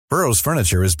Burrow's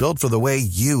furniture is built for the way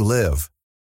you live.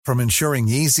 From ensuring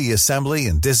easy assembly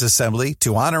and disassembly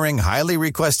to honoring highly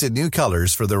requested new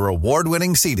colors for their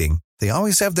award-winning seating, they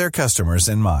always have their customers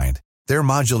in mind. Their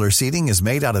modular seating is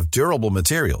made out of durable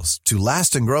materials to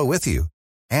last and grow with you.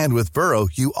 And with Burrow,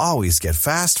 you always get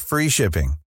fast, free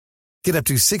shipping. Get up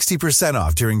to 60%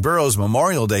 off during Burrow's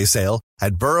Memorial Day sale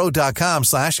at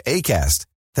burrow.com/ACAST.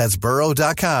 That's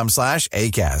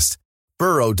burrow.com/ACAST.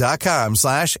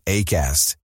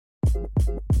 burrow.com/ACAST.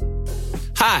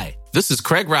 Hi, this is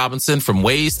Craig Robinson from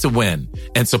Ways to Win,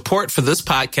 and support for this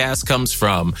podcast comes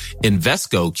from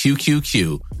Invesco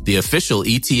QQQ, the official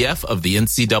ETF of the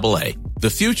NCAA.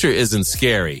 The future isn't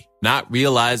scary. Not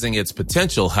realizing its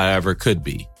potential, however, could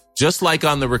be. Just like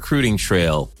on the recruiting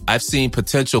trail, I've seen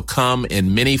potential come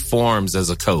in many forms as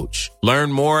a coach.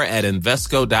 Learn more at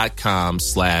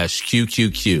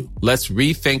Invesco.com/QQQ. Let's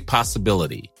rethink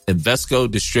possibility.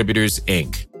 Invesco Distributors,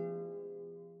 Inc.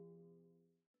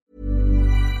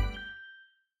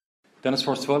 Dennis,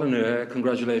 first of all,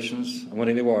 congratulations on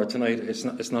winning the award tonight.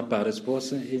 It's not bad, I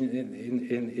suppose,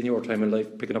 in your time in life,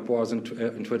 picking up awards in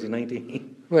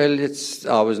 2019. Well, it's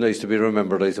always nice to be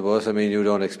remembered, I suppose. I mean, you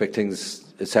don't expect things.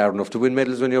 It's hard enough to win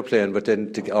medals when you're playing, but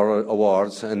then or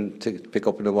awards, and to pick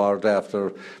up an award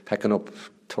after packing up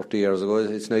 30 years ago,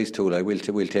 it's nice too. Like, we'll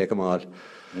take them all.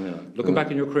 Yeah. Looking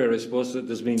back in your career, I suppose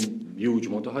there's been huge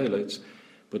amount of highlights,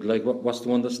 but like, what's the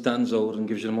one that stands out and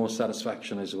gives you the most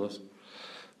satisfaction, I suppose?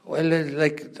 Well,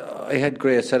 like, I had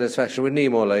great satisfaction with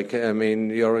Nemo. Like, I mean,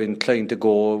 you're inclined to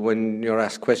go, when you're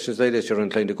asked questions like this, you're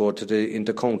inclined to go to the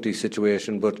inter-county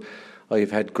situation, but I've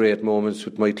had great moments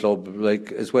with my club,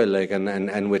 like, as well, like,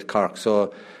 and with Cork.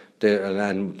 So,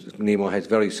 and Nemo had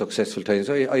very successful times.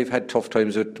 I've had tough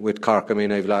times with Cork. I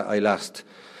mean,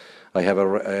 I have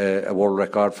a world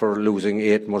record for losing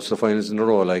 8 Munster finals in a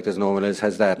row. Like, there's no one else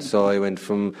has that. So I went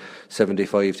from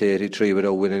 75 to 83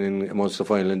 without winning a Munster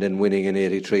final, and then winning in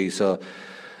 83. So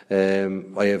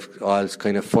I have all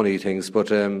kind of funny things.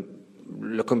 But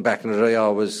looking back on it, I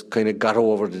always kind of got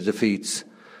over the defeats.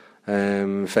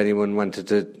 If anyone wanted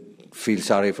to feel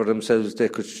sorry for themselves, they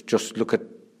could just look at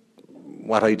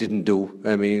what I didn't do.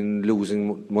 I mean,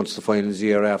 losing Munster finals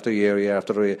year after year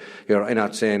after year. I'm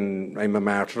not saying I'm a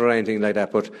martyr or anything like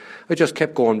that, but I just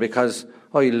kept going because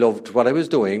I loved what I was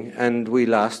doing, and we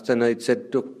lost, and I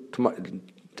said, look,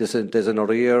 there's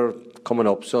another year coming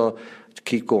up, so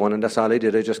keep going, and that's all I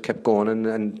did. I just kept going,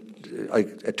 and I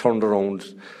turned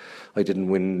around. I didn't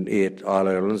win 8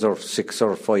 All-Irelands or 6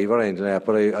 or 5 or anything like that,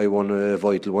 but I won a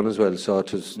vital one as well, so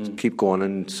to keep going,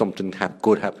 and something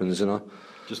good happens, you know.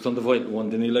 Just on the vital one,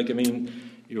 didn't you? Like, I mean,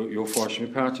 you're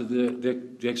fortunately part of the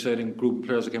exciting group of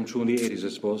players that came through in the 80s, I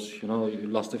suppose. You know, you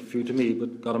lost a few to me,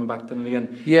 but got them back then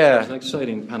again. Yeah. It's an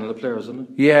exciting panel of players, isn't it?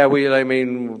 Yeah, well, I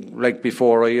mean, like,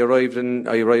 before I arrived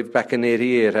back in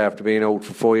 88 after being out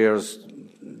for 4 years.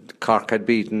 Cork had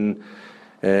beaten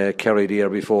Kerry the year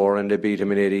before, and they beat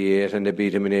him in 88, and they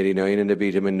beat him in 89, and they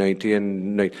beat him in 90,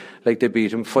 and like, they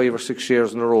beat him 5 or 6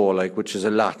 years in a row, like, which is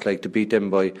a lot, like, to beat them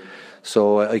by.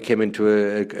 So I came into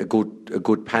a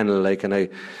good panel, like, and I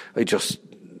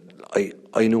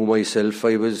knew myself.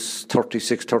 I was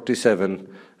 36, 37.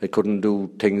 I couldn't do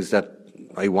things that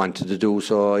I wanted to do,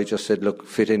 so I just said, look,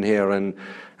 fit in here and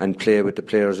play with the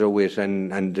players you're with,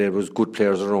 and there was good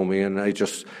players around me, and I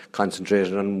just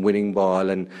concentrated on winning ball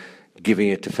and giving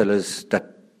it to fellas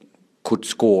that could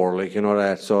score, like, you know,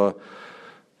 that. So,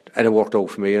 and it worked out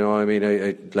for me, you know. I mean,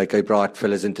 I brought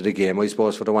fellas into the game, I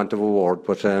suppose, for the want of a word,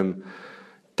 but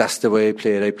that's the way I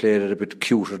played. I played it a bit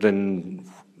cuter than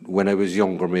when I was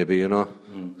younger, maybe, you know.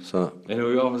 So, I know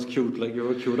you're always cute, like, you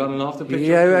were cute on and off the pitch.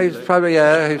 Yeah,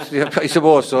 I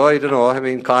suppose so. I don't know. I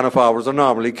mean, corner forwards are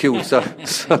normally cute, so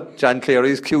John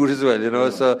Cleary's cute as well, you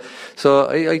know. So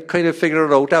I kind of figured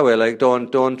it out that way. Like,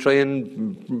 don't try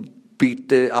and beat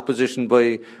the opposition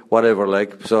by whatever.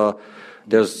 Like, so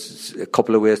there's a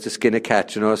couple of ways to skin a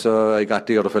cat, you know. So I got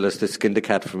the other fellas to skin the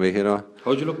cat for me, you know.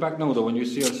 How do you look back now, though, when you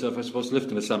see yourself, I suppose,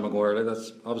 lifting the Sam Maguire? Like,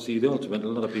 that's obviously the ultimate in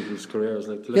a lot of people's careers.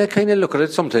 Like, yeah, I kind of look at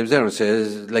it sometimes there and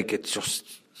says, like, it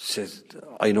just says,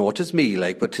 I know it is me,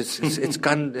 like, but it's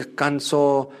gone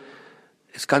so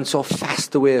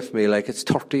fast away from me. Like, it's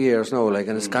 30 years now, like,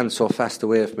 and it's gone so fast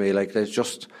away from me. Like, there's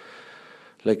just,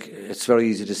 like, it's very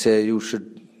easy to say you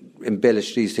should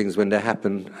embellish these things when they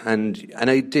happen, and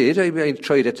I did. I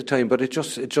tried at the time, but it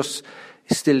just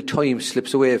still time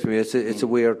slips away from me. It's a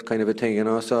weird kind of a thing, you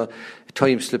know. So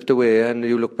time slipped away, and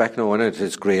you look back now, and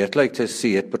it's great, like, to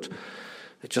see it, but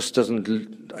it just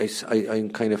doesn't. I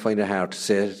kind of find it hard to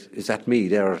say, is that me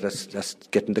there? That's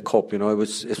getting the cup, you know.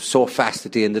 It's so fast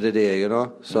at the end of the day, you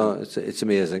know. So it's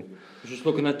amazing. Just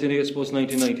looking at I suppose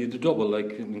 1990, the double,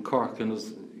 like in Cork, and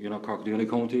Cork the only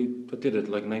county that did it,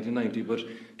 like 1990. But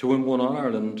to win one on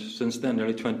Ireland since then,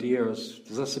 nearly 20 years,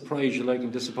 does that surprise you, like,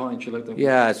 and disappoint you, like that?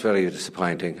 Yeah, it's very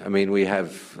disappointing. I mean, we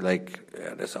have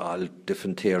there's all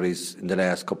different theories in the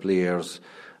last couple of years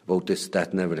about this,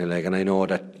 that, and everything. Like, and I know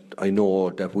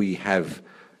that we have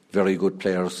very good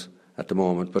players at the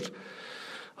moment, but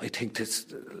I think this,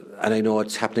 and I know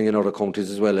it's happening in other counties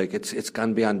as well. Like, it's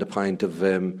gone beyond the point of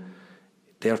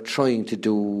they're trying to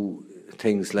do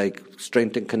things like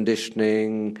strength and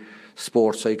conditioning,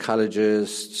 sports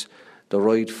psychologists, the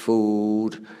right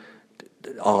food,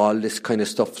 all this kind of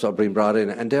stuff are being brought in,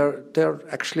 and they're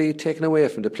actually taken away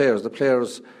from the players. The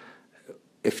players,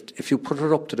 if you put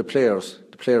it up to the players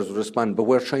will respond. But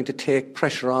we're trying to take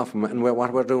pressure off them, and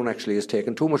what we're doing actually is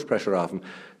taking too much pressure off them.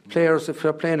 Players, if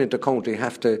they're playing inter-county,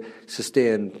 have to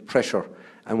sustain pressure,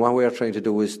 and what we're trying to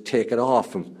do is take it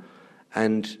off them,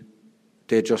 and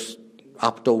they just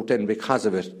opt out then because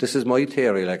of it. This is my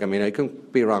theory. Like, I mean, I can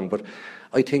be wrong, but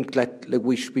I think that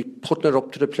we should be putting it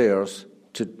up to the players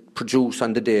to produce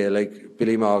on the day. Like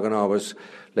Billy Morgan always,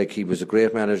 like, he was a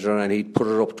great manager, and he'd put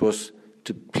it up to us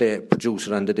to produce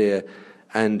it on the day.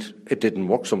 And it didn't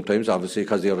work sometimes, obviously,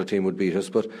 because the other team would beat us.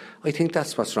 But I think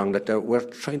that's what's wrong, that we're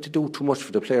trying to do too much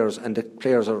for the players, and the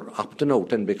players are opting out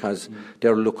then because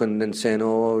they're looking and saying,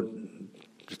 oh,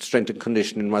 the strength and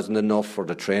conditioning wasn't enough, or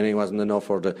the training wasn't enough,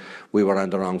 or we were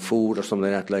on the wrong food or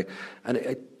something like that. Like, and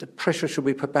the pressure should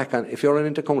be put back on. If you're an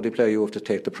inter-county player, you have to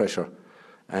take the pressure.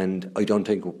 And I don't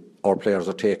think our players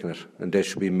are taking it, and they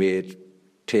should be made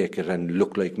take it and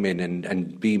look like men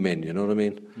and be men, you know what I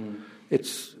mean?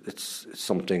 It's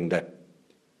something that,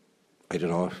 I don't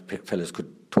know, fellas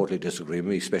could totally disagree with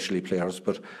me, especially players,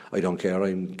 but I don't care.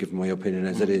 I'm giving my opinion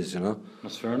as it is, you know.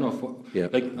 That's fair enough. Yeah.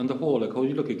 Like, on the whole, like, how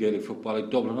you look at Gaelic football, like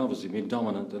Dublin obviously being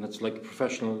dominant, and it's like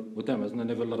professional with them, isn't it?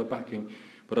 They have a lot of backing.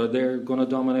 But are they going to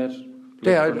dominate for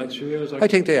the next few years? I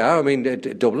think they are. I mean,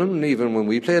 Dublin, even when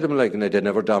we played them, like, and they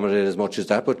never dominated as much as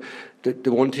that. But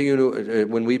the one thing, you know,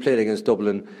 when we played against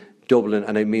Dublin,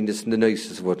 and I mean this in the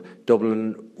nicest word,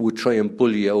 Dublin would try and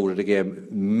bully you out of the game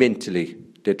mentally.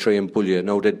 They'd try and bully you.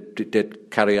 Now, they'd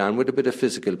carry on with a bit of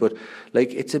physical, but,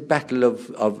 like, it's a battle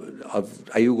of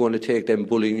are you going to take them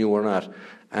bullying you or not?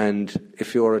 And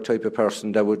if you're a type of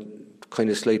person that would kind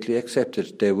of slightly accept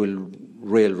it, they will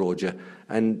railroad you.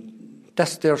 And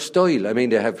that's their style. I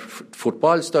mean, they have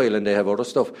football style and they have other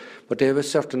stuff, but they have a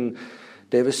certain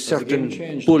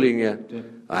bullying. Yeah.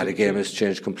 The game has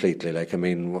changed completely. Like, I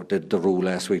mean, the rule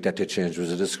last week that they changed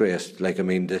was a disgrace. Like, I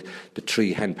mean, the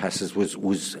 3 hand passes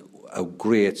was a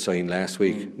great sign last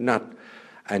week.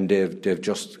 And they've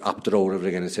just opted out of it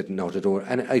again and said no to do it.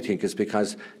 And I think it's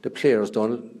because the players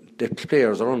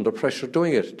are under pressure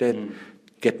doing it.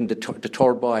 Getting the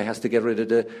third boy has to get rid of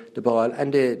the ball,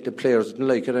 and the players didn't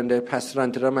like it, and they passed it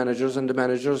on to their managers, and the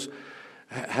managers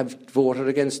have voted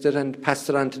against it and passed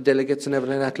it on to delegates and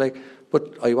everything like that. Like,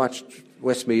 but I watched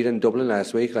Westmeath in Dublin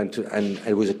last week, and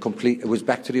it was it was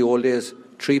back to the old days.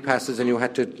 3 passes, and you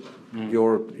had to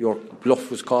your bluff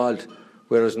was called.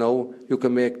 Whereas now you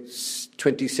can make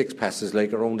 26 passes,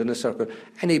 like, around in a circle.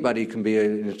 Anybody can be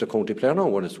an inter-county player now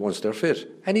once they're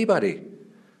fit. Anybody.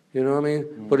 You know what I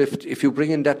mean? But if you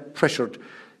bring in that pressured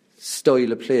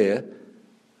style of play,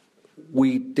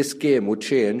 this game would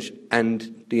change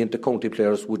and the inter-county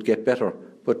players would get better.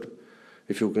 But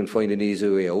if you can find an easy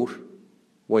way out,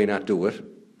 why not do it?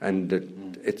 And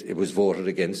it was voted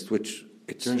against, which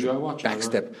it's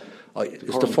backstep.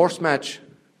 It's the first match,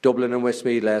 Dublin and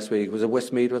Westmeath last week. Was it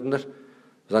Westmeath, wasn't it?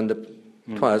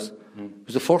 It was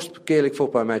the first Gaelic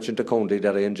football match in the county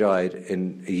that I enjoyed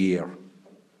in a year.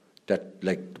 That,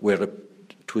 like, where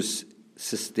it was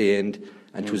sustained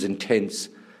and it was intense,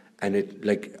 and it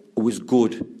was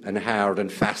good and hard and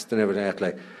fast and everything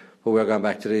like. But we're going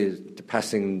back to the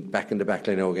passing back in the back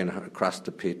line now again, across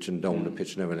the pitch and down the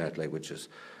pitch and everything like, which is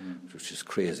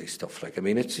crazy stuff. Like, I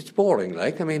mean, it's boring.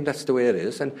 Like, I mean, that's the way it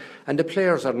is, and the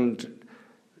players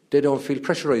they don't feel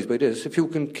pressurised by this. If you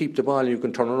can keep the ball and you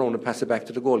can turn around and pass it back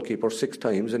to the goalkeeper 6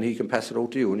 times, and he can pass it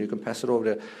out to you, and you can pass it over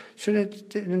there. Sure,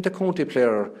 the county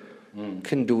player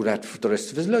can do that for the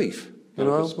rest of his life, you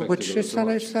know. Which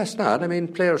that's not. I mean,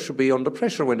 players should be under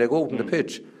pressure when they go out on the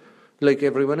pitch, like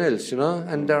everyone else, you know.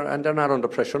 And they're not under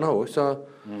pressure now. So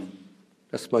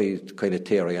that's my kind of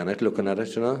theory on it. Looking at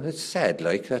it, you know, it's sad,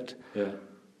 like that. Yeah.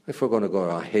 If we're going to go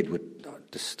ahead with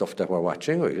the stuff that we're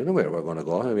watching, well, you know where we're going to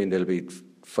go. I mean, there'll be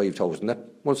 5,000 that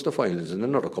once the finals in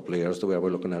another couple of years. The way we're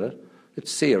looking at it,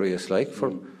 it's serious, like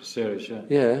for serious, yeah.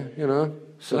 Yeah, you know.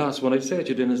 So the last one I'd say to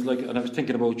you then is, like, and I was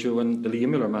thinking about you when the Liam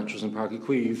Miller match was in Páirc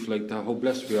Uí Chaoimh, like how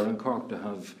blessed we are in Cork to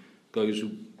have guys who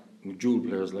dual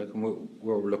players, like, and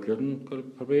we're luckier than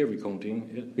probably every county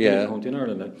in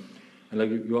Ireland. Like. And like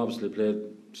you obviously played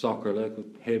soccer, like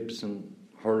with Hibs and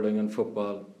hurling and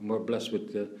football, and we're blessed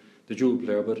with the dual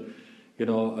player. But you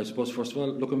know, I suppose first of all,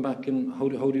 looking back, and how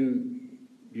do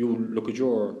you look at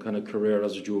your kind of career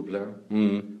as a dual player?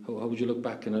 How would you look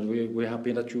back in it? Were you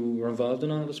happy that you were involved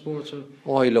in all the sports? Or?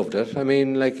 Oh, I loved it. I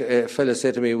mean, like a fella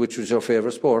said to me, which was your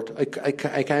favourite sport? I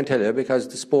can't tell you, because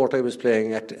the sport I was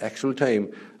playing at the actual time,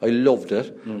 I loved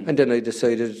it. And then I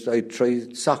decided I'd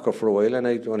try soccer for a while, and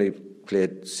I only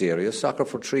played serious soccer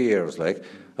for 3 years. Like,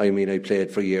 I mean, I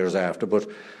played for years after, but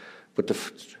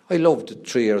I loved the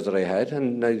 3 years that I had,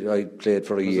 and I played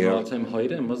for a year. It was an all-time high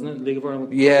then, wasn't it? League of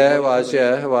Ireland. Yeah, it was.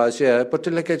 But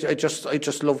like I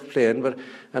just loved playing.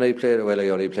 And I played. Well, I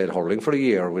only played hurling for a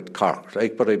year with Cork,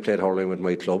 like. But I played hurling with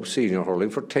my club, senior hurling,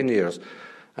 for 10 years,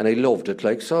 and I loved it.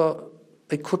 Like, so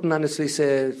I couldn't honestly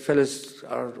say, fellas,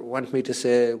 or want me to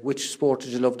say which sport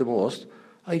did you love the most.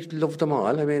 I loved them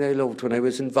all. I mean, I loved when I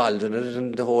was involved in it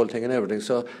and the whole thing and everything.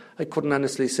 So I couldn't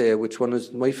honestly say which one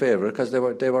was my favourite, because they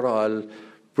were all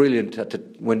brilliant at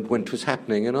when it was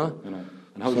happening, you know.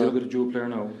 And how do you look at a dual player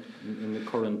now in the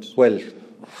current? Well,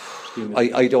 scheme?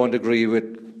 I don't agree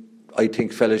with. I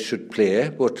think fellas should play,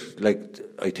 but like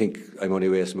I think I'm only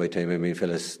wasting my time. I mean,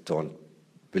 fellas don't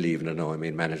believe in it now. I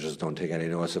mean, managers don't take any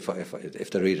notice. If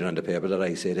they're reading on the paper that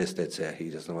I say this, they'd say he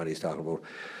doesn't know what he's talking about.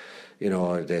 You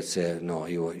know, they'd say, no,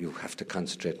 you have to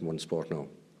concentrate in one sport now.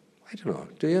 I don't know.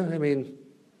 Do you? I mean,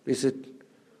 is it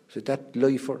that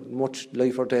much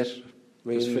life or death? I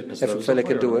mean, if a fella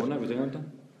can do it.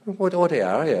 Oh, they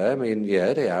are, yeah. I mean,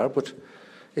 yeah, they are, but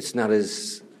it's not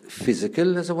as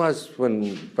physical as it was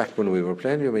back when we were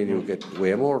playing. I mean, you get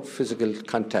way more physical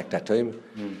contact that time.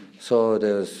 So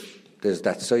there's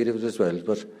that side of it as well.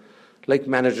 But like,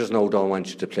 managers now don't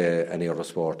want you to play any other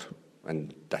sport.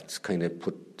 And that's kind of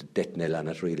put the death knell on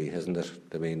it, really, hasn't it?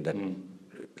 I mean, that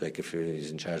like if he's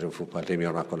in charge of a football team,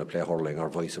 you're not going to play hurling or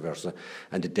vice versa,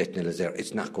 and the death knell is there.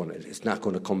 It's not going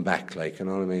to come back, like, you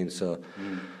know what I mean? So,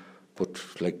 but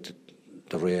like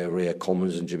the Ray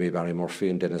Cummins and Jimmy Barry Murphy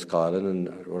and Dennis Collin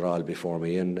and were all before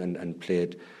me and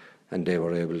played, and they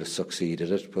were able to succeed at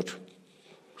it. But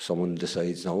someone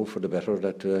decides now, for the better,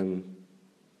 that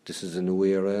this is a new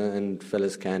era and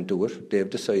fellas can't do it. They've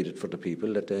decided for the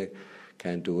people that they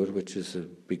can't do it, which is a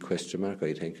big question mark,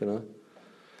 I think, you know.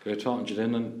 Great talking to you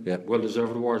then, and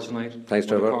well-deserved award tonight. Thanks,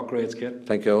 Trevor. Cork grades, kid.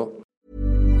 Thank you.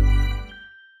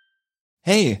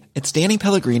 Hey, it's Danny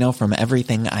Pellegrino from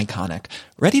Everything Iconic.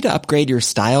 Ready to upgrade your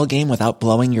style game without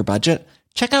blowing your budget?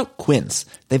 Check out Quince.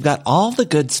 They've got all the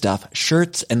good stuff,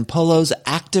 shirts and polos,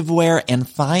 activewear, and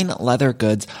fine leather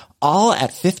goods, all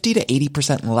at 50 to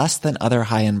 80% less than other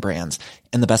high-end brands.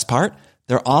 And the best part?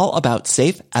 They're all about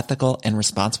safe, ethical, and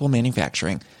responsible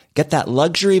manufacturing. Get that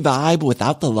luxury vibe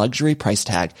without the luxury price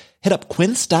tag. Hit up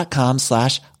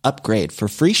quince.com/upgrade for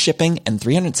free shipping and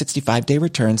 365-day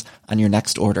returns on your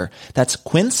next order. That's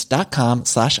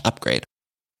quince.com/upgrade.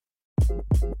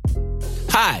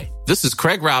 Hi, this is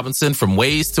Craig Robinson from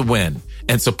Ways to Win,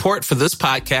 and support for this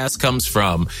podcast comes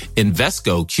from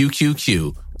Invesco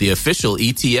QQQ, the official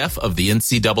ETF of the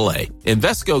NCAA.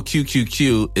 Invesco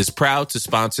QQQ is proud to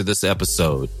sponsor this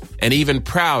episode, and even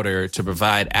prouder to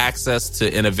provide access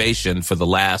to innovation for the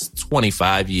last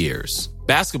 25 years.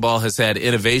 Basketball has had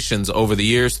innovations over the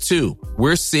years, too.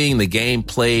 We're seeing the game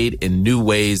played in new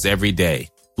ways every day.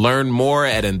 Learn more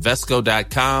at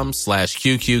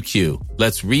Invesco.com/QQQ.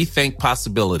 Let's rethink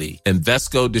possibility.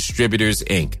 Invesco Distributors,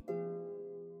 Inc.